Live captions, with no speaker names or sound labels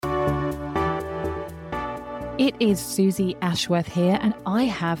It is Susie Ashworth here, and I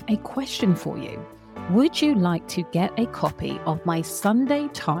have a question for you. Would you like to get a copy of my Sunday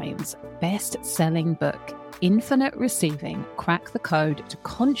Times best-selling book, Infinite Receiving, Crack the Code to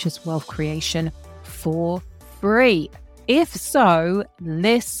Conscious Wealth Creation, for free? If so,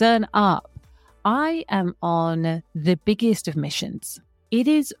 listen up. I am on the biggest of missions. It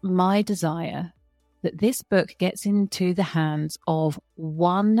is my desire that this book gets into the hands of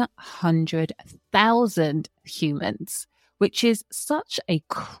 100,000 humans, which is such a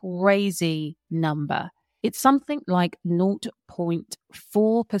crazy number. It's something like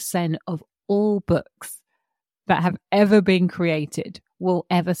 0.4% of all books that have ever been created will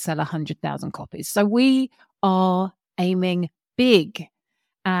ever sell 100,000 copies. So we are aiming big,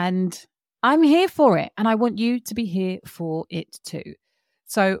 and I'm here for it, and I want you to be here for it too.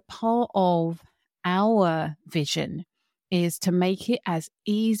 So part of our vision is to make it as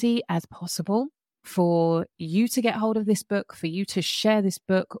easy as possible for you to get hold of this book, for you to share this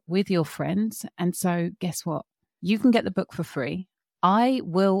book with your friends. And so guess what? You can get the book for free. I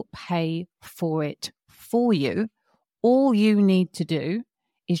will pay for it for you. All you need to do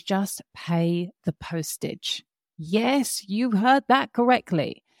is just pay the postage. Yes, you heard that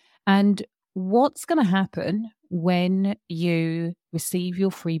correctly. And what's going to happen when you receive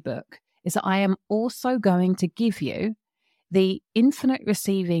your free book is that I am also going to give you the Infinite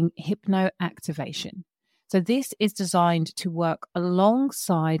Receiving Hypno Activation. So this is designed to work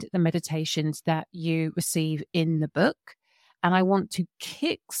alongside the meditations that you receive in the book. And I want to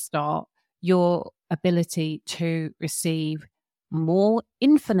kickstart your ability to receive more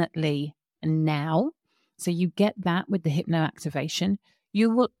infinitely now. So you get that with the Hypno Activation. You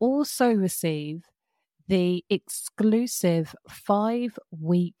will also receive the exclusive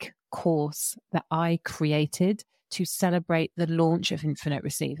 5-week course that I created to celebrate the launch of Infinite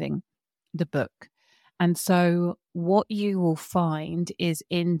Receiving, the book. And so what you will find is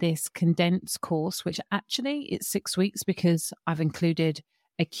in this condensed course, which actually it's 6 weeks because I've included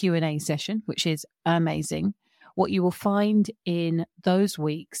a Q&A session, which is amazing. What you will find in those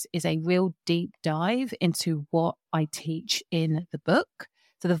weeks is a real deep dive into what I teach in the book.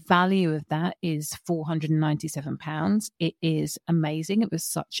 So the value of that is £497. It is amazing. It was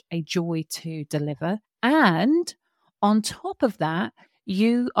such a joy to deliver. And on top of that,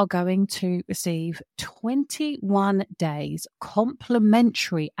 you are going to receive 21 days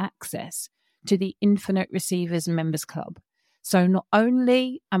complimentary access to the Infinite Receivers Members Club. So not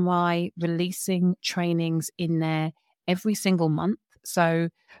only am I releasing trainings in there every single month, so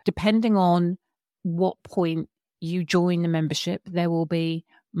depending on what point you join the membership, there will be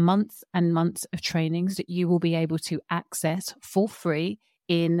months and months of trainings that you will be able to access for free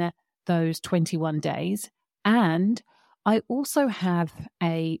in those 21 days. And I also have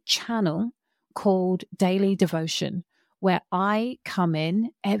a channel called Daily Devotion, where I come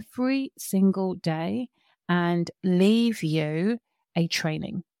in every single day and leave you a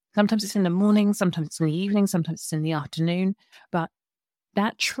training. Sometimes it's in the morning, sometimes it's in the evening, sometimes it's in the afternoon, but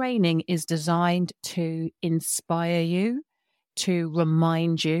that training is designed to inspire you, to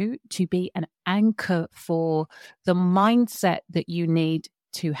remind you, to be an anchor for the mindset that you need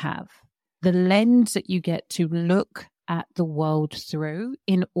to have, the lens that you get to look at the world through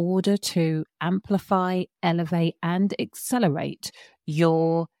in order to amplify, elevate, and accelerate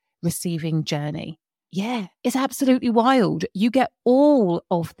your receiving journey. Yeah, it's absolutely wild. You get all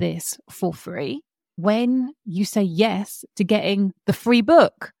of this for free when you say yes to getting the free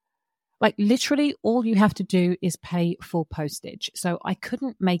book. Like literally all you have to do is pay for postage. So I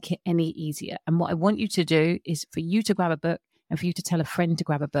couldn't make it any easier. And what I want you to do is for you to grab a book and for you to tell a friend to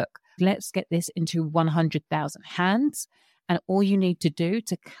grab a book. Let's get this into 100,000 hands. And all you need to do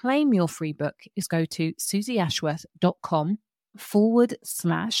to claim your free book is go to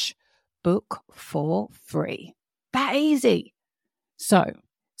susieashworth.com/book for free. That easy. So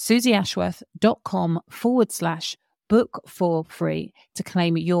susieashworth.com/book for free to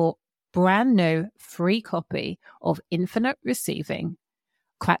claim your brand new free copy of Infinite Receiving,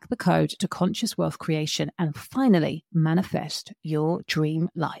 Crack the Code to Conscious Wealth Creation, and finally manifest your dream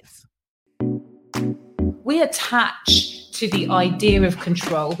life. We attach to the idea of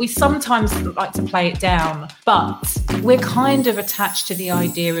control. We sometimes like to play it down, but we're kind of attached to the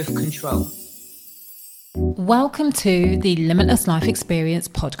idea of control. Welcome to the Limitless Life Experience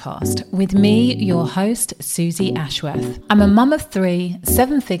podcast with me, your host, Susie Ashworth. I'm a mum of 3,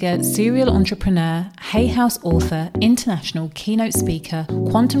 7-figure serial entrepreneur, Hay House author, international keynote speaker,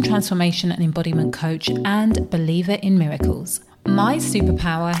 quantum transformation and embodiment coach, and believer in miracles. My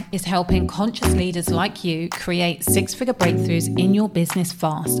superpower is helping conscious leaders like you create six-figure breakthroughs in your business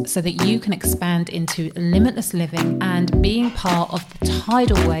fast so that you can expand into limitless living and being part of the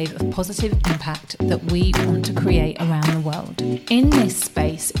tidal wave of positive impact that we want to create around the world. In this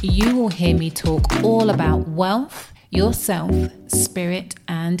space, you will hear me talk all about wealth, yourself, spirit,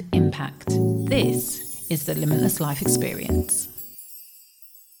 and impact. This is the Limitless Life Experience.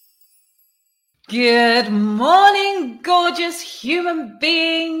 Good morning, gorgeous human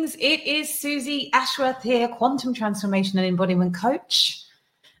beings. It is Susie Ashworth here, Quantum Transformation and Embodiment Coach.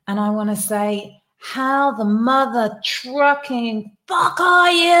 And I want to say, how the mother trucking fuck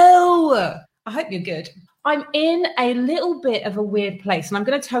are you? I hope you're good. I'm in a little bit of a weird place, and I'm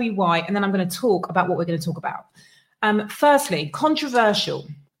going to tell you why, and then I'm going to talk about what we're going to talk about. Firstly, controversial,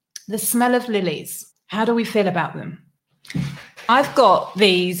 the smell of lilies. How do we feel about them? I've got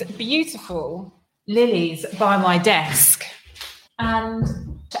these beautiful lilies by my desk,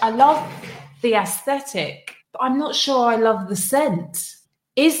 and I love the aesthetic, but I'm not sure I love the scent.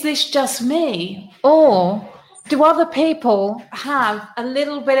 Is this just me, or do other people have a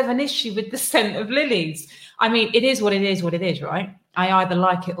little bit of an issue with the scent of lilies? I mean, it is what it is, right? I either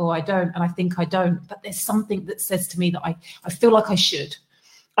like it or I don't, and I think I don't, but there's something that says to me that I feel like I should.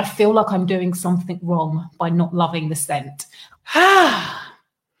 I feel like I'm doing something wrong by not loving the scent.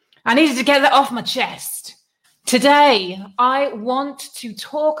 I needed to get that off my chest. Today, I want to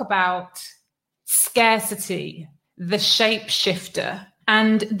talk about scarcity, the shapeshifter.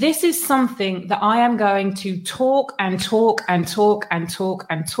 And this is something that I am going to talk about until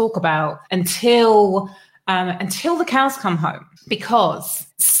the cows come home. Because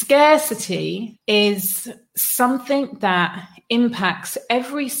scarcity is something that impacts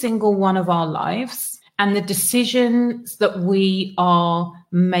every single one of our lives and the decisions that we are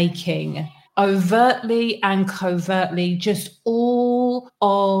making overtly and covertly, just all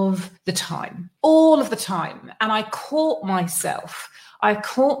of the time. And I caught myself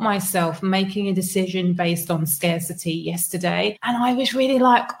making a decision based on scarcity yesterday. And I was really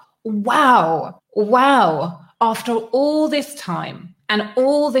like, wow, after all this time and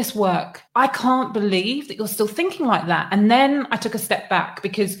all this work, I can't believe that you're still thinking like that. And then I took a step back,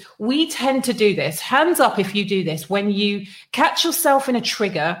 because we tend to do this. Hands up if you do this. When you catch yourself in a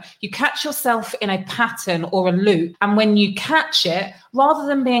trigger, you catch yourself in a pattern or a loop. And when you catch it, rather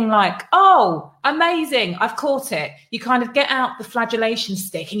than being like, oh, amazing, I've caught it, you kind of get out the flagellation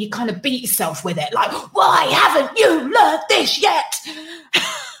stick and you kind of beat yourself with it. Like, why haven't you learned this yet?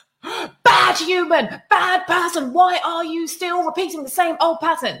 Bad human, bad person. Why are you still repeating the same old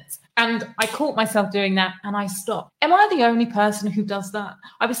patterns? And I caught myself doing that and I stopped. Am I the only person who does that?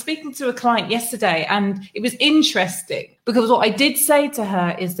 I was speaking to a client yesterday and it was interesting, because what I did say to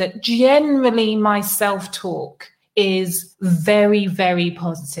her is that generally my self-talk is very, very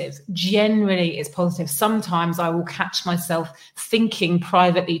positive. Generally it's positive. Sometimes I will catch myself thinking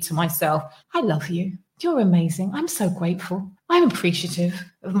privately to myself, I love you. You're amazing. I'm so grateful. I'm appreciative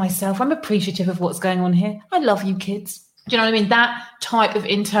of myself. I'm appreciative of what's going on here. I love you, kids. Do you know what I mean? That type of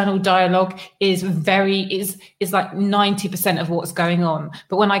internal dialogue is like 90% of what's going on.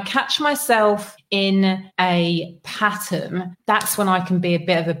 But when I catch myself in a pattern, that's when I can be a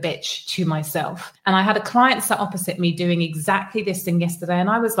bit of a bitch to myself. And I had a client sat opposite me doing exactly this thing yesterday. And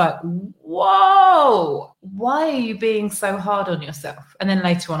I was like, whoa, why are you being so hard on yourself? And then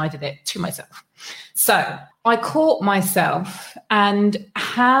later on, I did it to myself. So I caught myself, and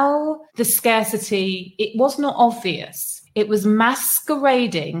how the scarcity, it was not obvious. It was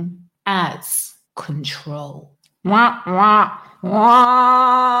masquerading as control. Wah, wah,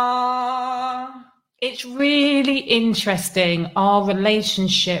 wah. It's really interesting, our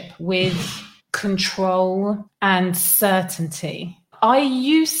relationship with control and certainty.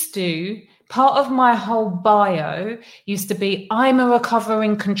 Part of my whole bio used to be, I'm a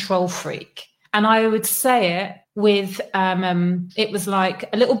recovering control freak. And I would say it with, it was like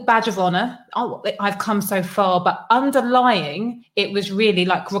a little badge of honor. Oh, I've come so far. But underlying, it was really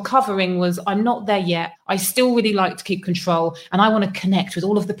like recovering was, I'm not there yet. I still really like to keep control. And I want to connect with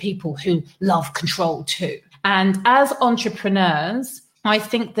all of the people who love control too. And as entrepreneurs, I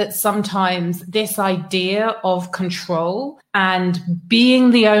think that sometimes this idea of control and being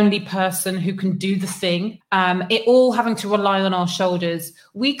the only person who can do the thing, it all having to rely on our shoulders,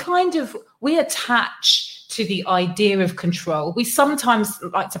 we attach to the idea of control. We sometimes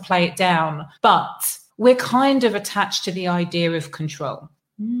like to play it down, but we're kind of attached to the idea of control.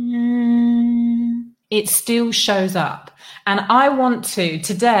 It still shows up. And I want to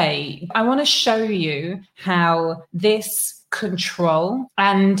show you how this control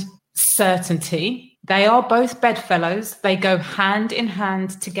and certainty They are both bedfellows. They go hand in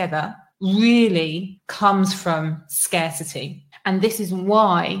hand together, really comes from scarcity. And this is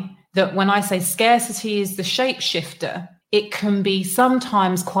why that when I say scarcity is the shapeshifter, it can be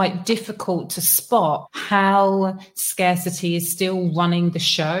sometimes quite difficult to spot how scarcity is still running the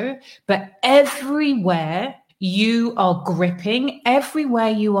show. But everywhere you are gripping, everywhere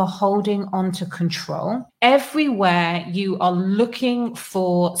you are holding on to control, everywhere you are looking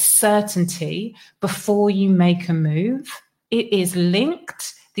for certainty before you make a move, it is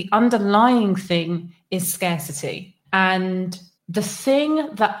linked. The underlying thing is scarcity. And the thing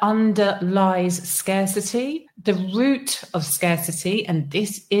that underlies scarcity, the root of scarcity, and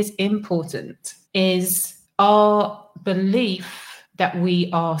this is important, is our belief that we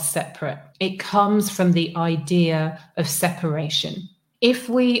are separate. It comes from the idea of separation. If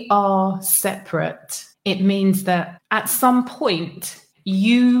we are separate, it means that at some point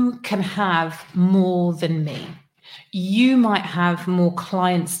you can have more than me. You might have more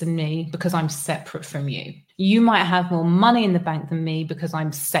clients than me because I'm separate from you. You might have more money in the bank than me because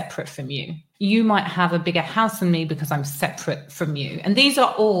I'm separate from you. You might have a bigger house than me because I'm separate from you. And these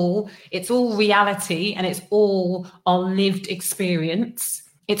are all, it's all reality, and it's all our lived experience.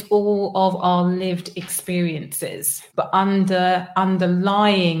 It's all of our lived experiences. But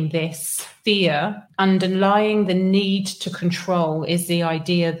underlying this fear, underlying the need to control, is the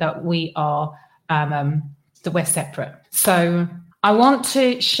idea that we are that we're separate. So I've got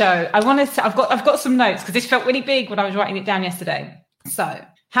some notes because this felt really big when I was writing it down yesterday. So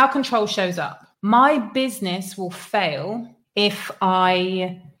how control shows up. My business will fail if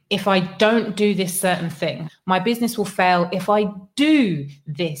I don't do this certain thing. My business will fail if I do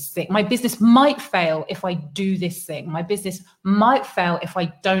this thing. My business might fail if I do this thing. My business might fail if I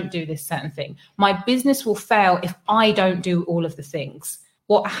don't do this certain thing. My business will fail if I don't do all of the things.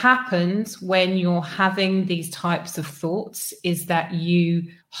 What happens when you're having these types of thoughts is that you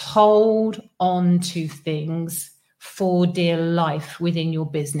hold on to things for dear life within your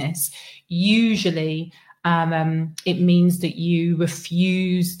business. Usually, it means that you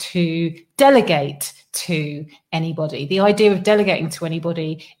refuse to delegate to anybody. The idea of delegating to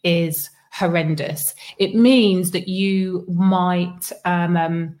anybody is horrendous. It means that you might,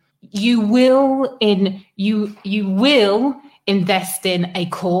 you will invest in a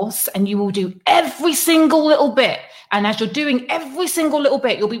course and you will do every single little bit. And as you're doing every single little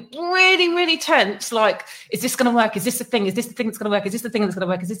bit, you'll be really, really tense. Like, is this going to work? Is this the thing? Is this the thing that's going to work? Is this the thing that's going to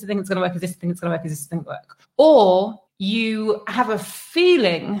work? Is this the thing that's going to work? Is this the thing that's going to work? Is this the thing that work? Or you have a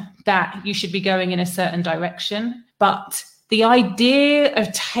feeling that you should be going in a certain direction, but the idea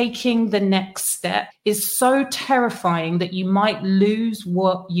of taking the next step is so terrifying that you might lose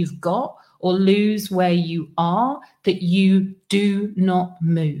what you've got or lose where you are, that you do not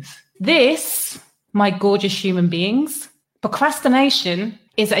move. This, my gorgeous human beings, procrastination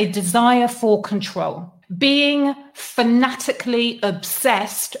is a desire for control. Being fanatically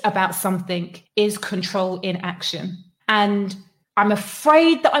obsessed about something is control in action. And I'm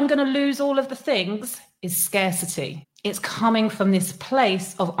afraid that I'm going to lose all of the things is scarcity. It's coming from this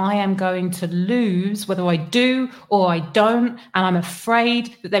place of I am going to lose whether I do or I don't. And I'm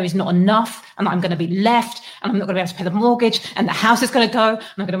afraid that there is not enough and I'm going to be left and I'm not going to be able to pay the mortgage and the house is going to go and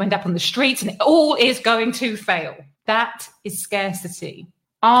I'm going to end up on the streets and it all is going to fail. That is scarcity.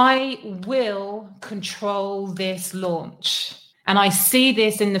 I will control this launch. And I see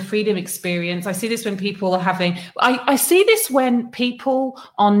this in the freedom experience. I see this when people are having, I see this when people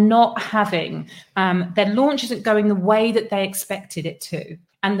are not having, their launch isn't going the way that they expected it to.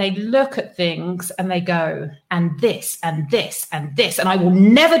 And they look at things and they go, and this, and this, and this, and I will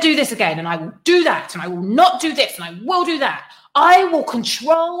never do this again. And I will do that. And I will not do this. And I will do that. I will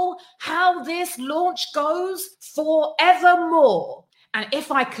control how this launch goes forevermore. And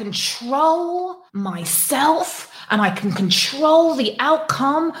if I control myself and I can control the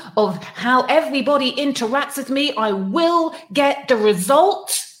outcome of how everybody interacts with me, I will get the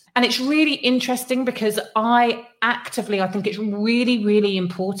result. And it's really interesting because I think it's really, really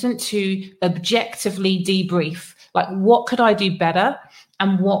important to objectively debrief. Like, what could I do better?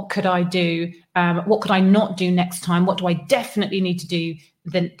 And what could I do? What could I not do next time? What do I definitely need to do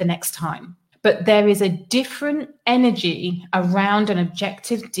the next time? But there is a different energy around an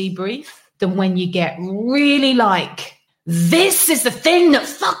objective debrief than when you get really like, this is the thing that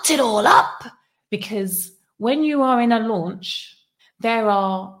fucked it all up. Because when you are in a launch, there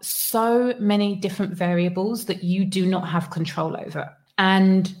are so many different variables that you do not have control over.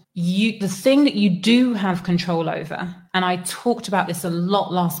 And the thing that you do have control over, and I talked about this a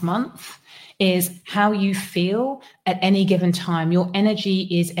lot last month, is how you feel at any given time. Your energy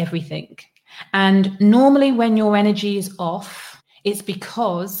is everything. And normally when your energy is off, it's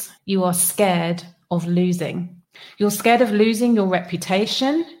because you are scared of losing. You're scared of losing your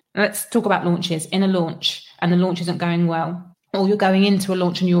reputation. Let's talk about launches. In a launch and the launch isn't going well, or you're going into a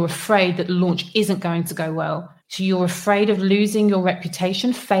launch and you're afraid that the launch isn't going to go well. So you're afraid of losing your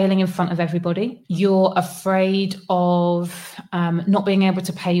reputation, failing in front of everybody. You're afraid of not being able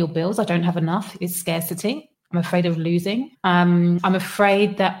to pay your bills. I don't have enough. It's scarcity. I'm afraid of losing. I'm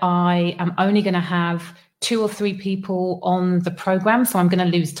afraid that I am only going to have 2 or 3 people on the program, so I'm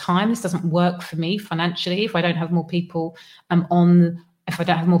going to lose time. This doesn't work for me financially if I don't have more people if I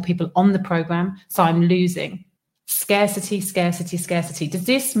don't have more people on the program, so I'm losing. Scarcity, scarcity, scarcity. Does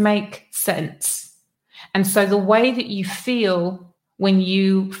this make sense? And so the way that you feel when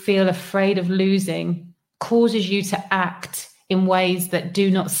you feel afraid of losing causes you to act in ways that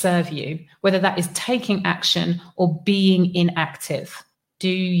do not serve you, whether that is taking action or being inactive. Do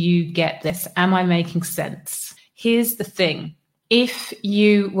you get this? Am I making sense? Here's the thing. If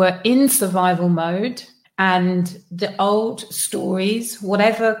you were in survival mode and the old stories,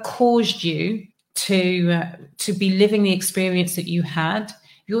 whatever caused you to be living the experience that you had,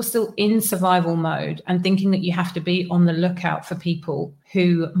 you're still in survival mode and thinking that you have to be on the lookout for people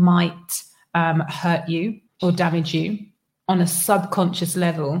who might hurt you or damage you on a subconscious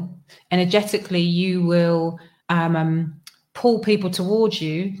level. Energetically, you will pull people towards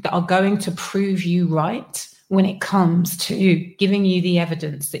you that are going to prove you right when it comes to giving you the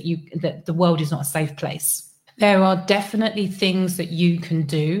evidence that the world is not a safe place. There are definitely things that you can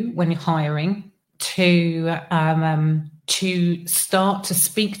do when you're hiring to start to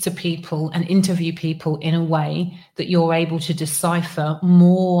speak to people and interview people in a way that you're able to decipher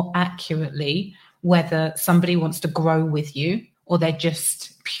more accurately whether somebody wants to grow with you or they're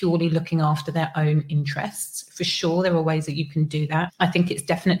just purely looking after their own interests. For sure, there are ways that you can do that. I think it's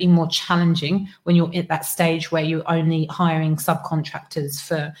definitely more challenging when you're at that stage where you're only hiring subcontractors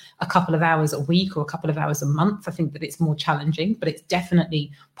for a couple of hours a week or a couple of hours a month. I think that it's more challenging, but it's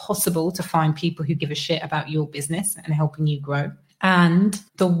definitely possible to find people who give a shit about your business and helping you grow. And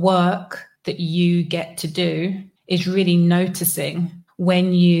the work that you get to do is really noticing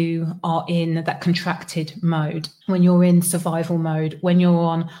when you are in that contracted mode, when you're in survival mode, when you're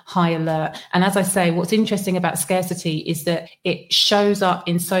on high alert. And as I say, what's interesting about scarcity is that it shows up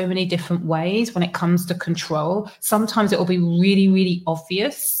in so many different ways when it comes to control. Sometimes it will be really, really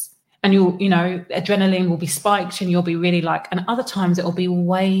obvious. And adrenaline will be spiked and you'll be really and other times it will be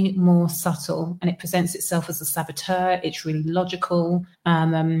way more subtle and it presents itself as a saboteur. It's really logical.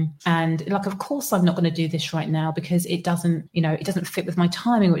 And of course, I'm not going to do this right now because it doesn't fit with my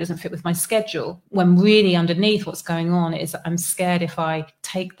timing or it doesn't fit with my schedule. When really underneath what's going on is I'm scared if I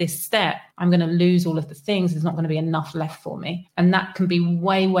take this step, I'm going to lose all of the things. There's not going to be enough left for me. And that can be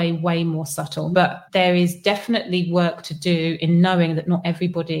way, way, way more subtle. But there is definitely work to do in knowing that not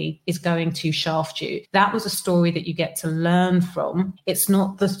everybody is going to shaft you. That was a story that you get to learn from. It's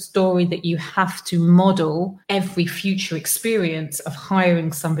not the story that you have to model every future experience of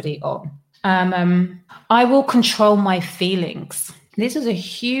hiring somebody on. I will control my feelings. This is a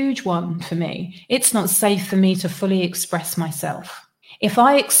huge one for me. It's not safe for me to fully express myself. If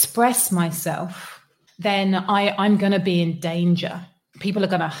I express myself, then I'm going to be in danger. People are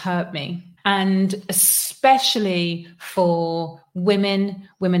going to hurt me. And especially for women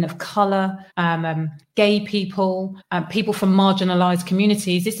of color, gay people, people from marginalized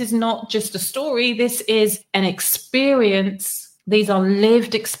communities, this is not just a story. This is an experience. These are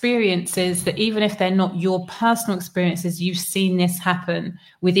lived experiences that even if they're not your personal experiences, you've seen this happen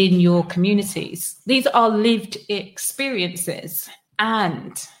within your communities. These are lived experiences.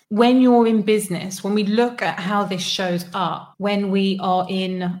 And when you're in business, when we look at how this shows up, when we are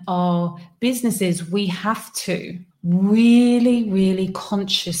in our businesses, we have to really, really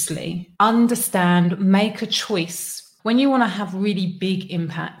consciously understand, make a choice. When you want to have really big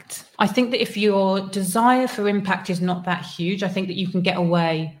impact, I think that if your desire for impact is not that huge, I think that you can get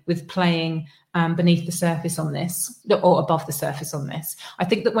away with playing beneath the surface on this or above the surface on this. I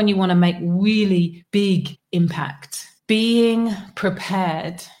think that when you want to make really big impact, being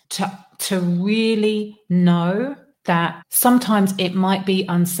prepared to really know that sometimes it might be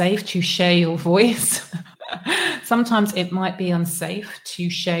unsafe to share your voice. Sometimes it might be unsafe to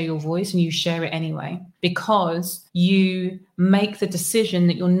share your voice and you share it anyway because you make the decision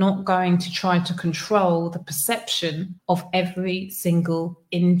that you're not going to try to control the perception of every single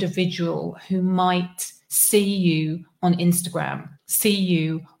individual who might see you on Instagram, see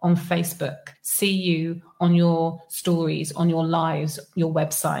you on Facebook, see you on your stories, on your lives, your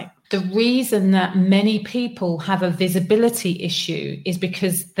website. the reason that many people have a visibility issue is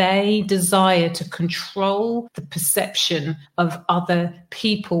because they desire to control the perception of other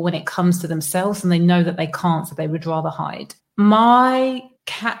people when it comes to themselves, and they know that they can't, so they would rather hide. My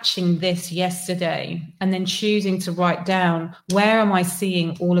catching this yesterday and then choosing to write down where am I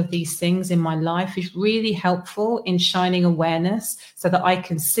seeing all of these things in my life is really helpful in shining awareness so that I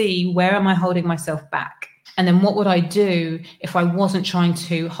can see where am I holding myself back. And then what would I do if I wasn't trying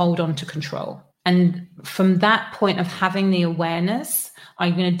to hold on to control? And from that point of having the awareness,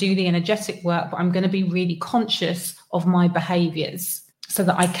 I'm going to do the energetic work, but I'm going to be really conscious of my behaviors so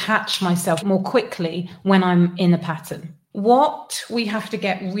that I catch myself more quickly when I'm in a pattern. What we have to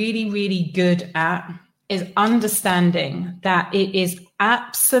get really, really good at is understanding that it is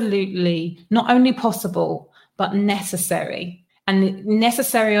absolutely not only possible, but necessary. And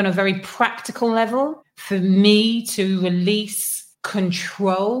necessary on a very practical level for me to release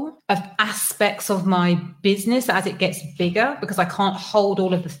control of aspects of my business as it gets bigger, because I can't hold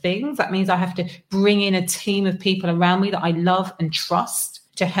all of the things. That means I have to bring in a team of people around me that I love and trust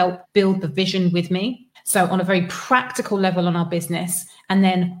to help build the vision with me. So on a very practical level on our business, and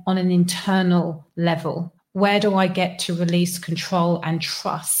then on an internal level, where do I get to release control and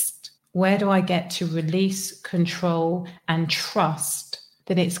trust? Where do I get to release control and trust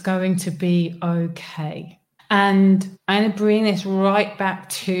that it's going to be okay? And I'm going to bring this right back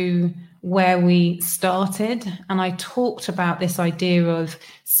to where we started. And I talked about this idea of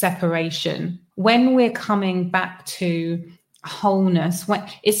separation. When we're coming back to wholeness,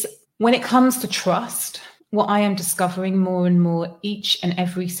 when it comes to trust, what I am discovering more and more each and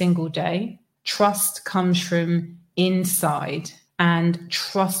every single day, trust comes from inside, and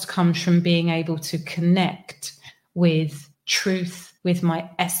trust comes from being able to connect with truth, with my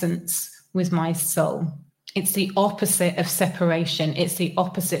essence, with my soul. It's the opposite of separation. It's the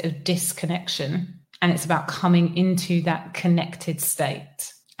opposite of disconnection. And it's about coming into that connected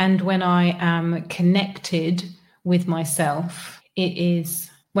state. And when I am connected with myself, it is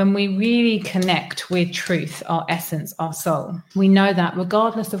when we really connect with truth, our essence, our soul. We know that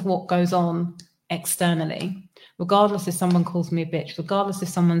regardless of what goes on externally, regardless if someone calls me a bitch, regardless if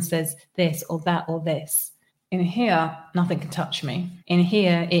someone says this or that or this, in here, nothing can touch me. In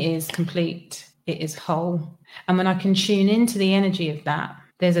here, it is complete. It is whole. And when I can tune into the energy of that,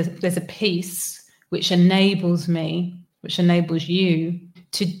 there's a peace which enables me, which enables you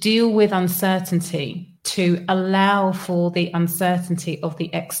to deal with uncertainty, to allow for the uncertainty of the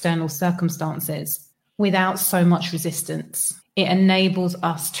external circumstances without so much resistance. It enables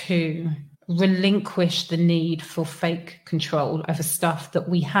us to relinquish the need for fake control over stuff that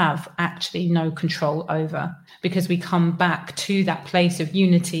we have actually no control over, because we come back to that place of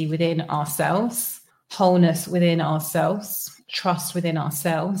unity within ourselves, wholeness within ourselves, trust within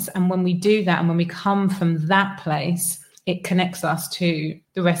ourselves. And when we do that, and when we come from that place, it connects us to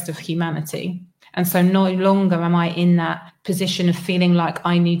the rest of humanity. And so no longer am I in that position of feeling like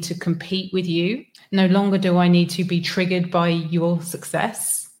I need to compete with you. No longer do I need to be triggered by your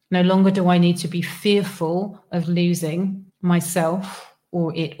success. No longer do I need to be fearful of losing myself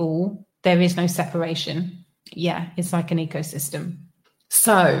or it all. There is no separation. Yeah, it's like an ecosystem.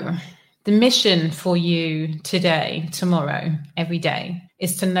 So the mission for you today, tomorrow, every day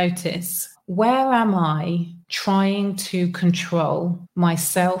is to notice, where am I trying to control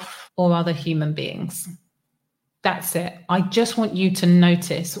myself or other human beings? That's it. I just want you to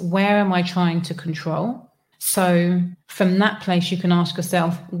notice, where am I trying to control? So from that place, you can ask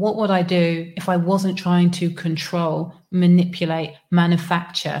yourself, what would I do if I wasn't trying to control, manipulate,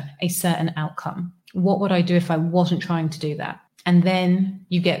 manufacture a certain outcome? What would I do if I wasn't trying to do that? And then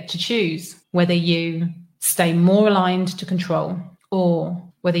you get to choose whether you stay more aligned to control or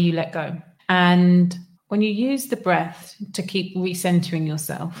whether you let go. And when you use the breath to keep recentering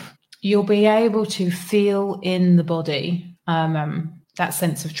yourself, you'll be able to feel in the body that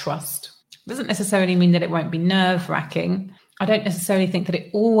sense of trust. It doesn't necessarily mean that it won't be nerve-wracking. I don't necessarily think that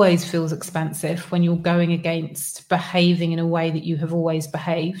it always feels expansive when you're going against behaving in a way that you have always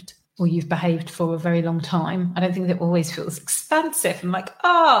behaved, or you've behaved for a very long time. I don't think that it always feels expansive and like,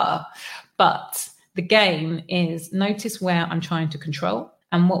 but the game is notice where I'm trying to control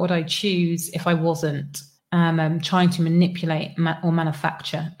and what would I choose if I wasn't trying to manipulate or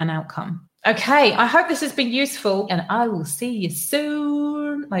manufacture an outcome. Okay, I hope this has been useful, and I will see you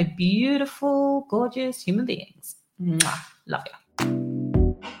soon, my beautiful, gorgeous human beings. Mwah. Love you.